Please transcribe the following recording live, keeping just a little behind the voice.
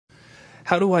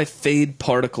How do I fade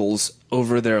particles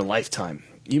over their lifetime?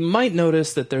 You might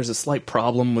notice that there's a slight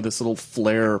problem with this little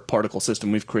flare particle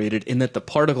system we've created in that the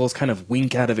particles kind of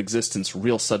wink out of existence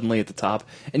real suddenly at the top,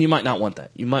 and you might not want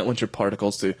that. You might want your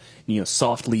particles to,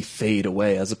 softly fade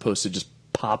away as opposed to just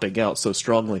popping out so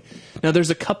strongly. Now, there's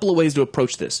a couple of ways to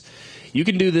approach this. You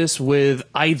can do this with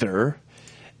either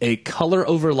a color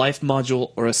over life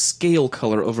module or a scale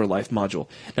color over life module.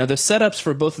 Now, the setups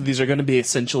for both of these are going to be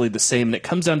essentially the same, and it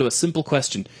comes down to a simple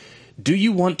question. Do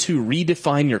you want to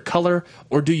redefine your color,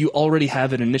 or do you already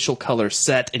have an initial color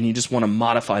set and you just want to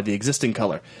modify the existing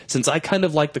color? Since I kind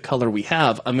of like the color we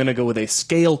have, I'm going to go with a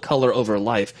scale color over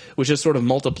life, which just sort of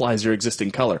multiplies your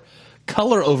existing color.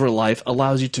 Color over life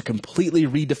allows you to completely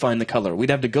redefine the color. We'd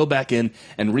have to go back in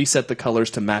and reset the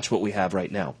colors to match what we have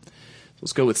right now.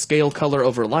 Let's go with scale color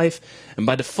over life, and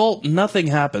by default, nothing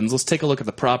happens. Let's take a look at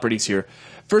the properties here.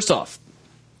 First off,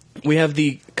 we have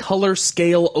the color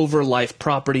scale over life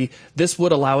property. This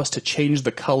would allow us to change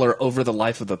the color over the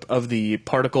life of the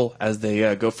particle as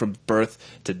they go from birth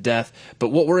to death. But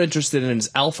what we're interested in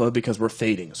is alpha because we're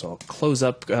fading. So I'll close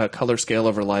up color scale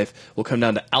over life. We'll come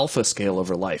down to alpha scale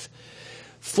over life.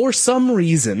 For some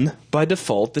reason, by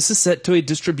default, this is set to a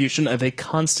distribution of a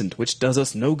constant, which does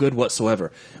us no good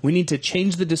whatsoever. We need to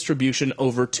change the distribution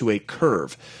over to a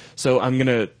curve. So I'm going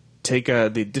to take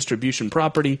the distribution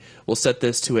property, we'll set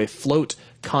this to a float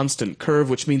constant curve,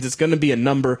 which means it's going to be a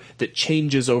number that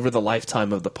changes over the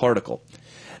lifetime of the particle.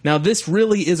 Now, this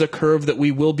really is a curve that we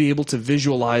will be able to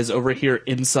visualize over here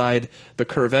inside the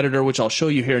curve editor, which I'll show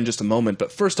you here in just a moment.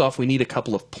 But first off, we need a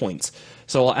couple of points.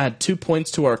 So I'll add 2 points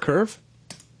to our curve.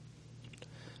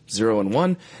 0 and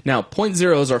 1. Now,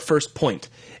 0.0 is our first point.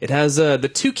 It has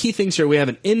the two key things here. We have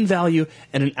an in value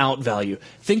and an out value.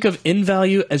 Think of in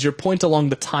value as your point along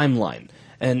the timeline.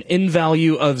 An in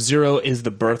value of 0 is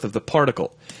the birth of the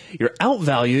particle. Your out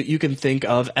value you can think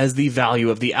of as the value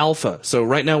of the alpha. So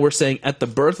right now we're saying at the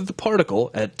birth of the particle,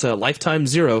 at lifetime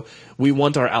 0, we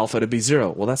want our alpha to be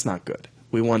 0. Well, that's not good.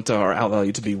 We want our out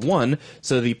value to be 1,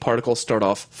 so the particles start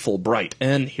off full bright.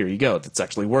 And here you go. That's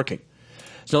actually working.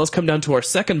 So now let's come down to our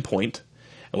second point,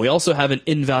 and we also have an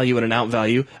in value and an out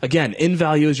value. Again, in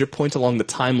value is your point along the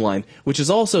timeline, which is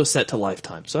also set to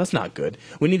lifetime, so that's not good.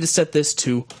 We need to set this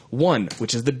to 1,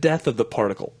 which is the death of the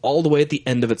particle, all the way at the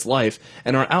end of its life,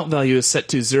 and our out value is set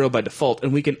to 0 by default,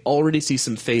 and we can already see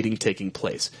some fading taking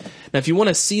place. Now, if you want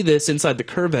to see this inside the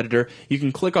curve editor, you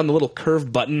can click on the little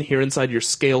curve button here inside your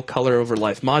scale color over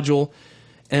life module,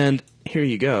 and here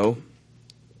you go.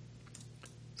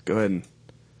 Let's go ahead and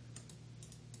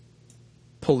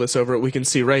pull this over. We can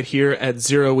see right here at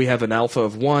 0 we have an alpha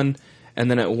of 1,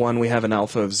 and then at 1 we have an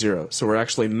alpha of 0. So we're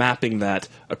actually mapping that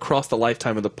across the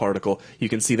lifetime of the particle. You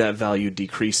can see that value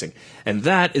decreasing. And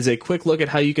that is a quick look at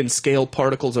how you can scale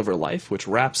particles over life, which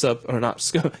wraps up, or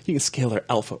not, you can scale their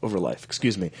alpha over life,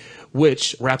 excuse me,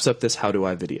 which wraps up this How Do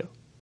I video.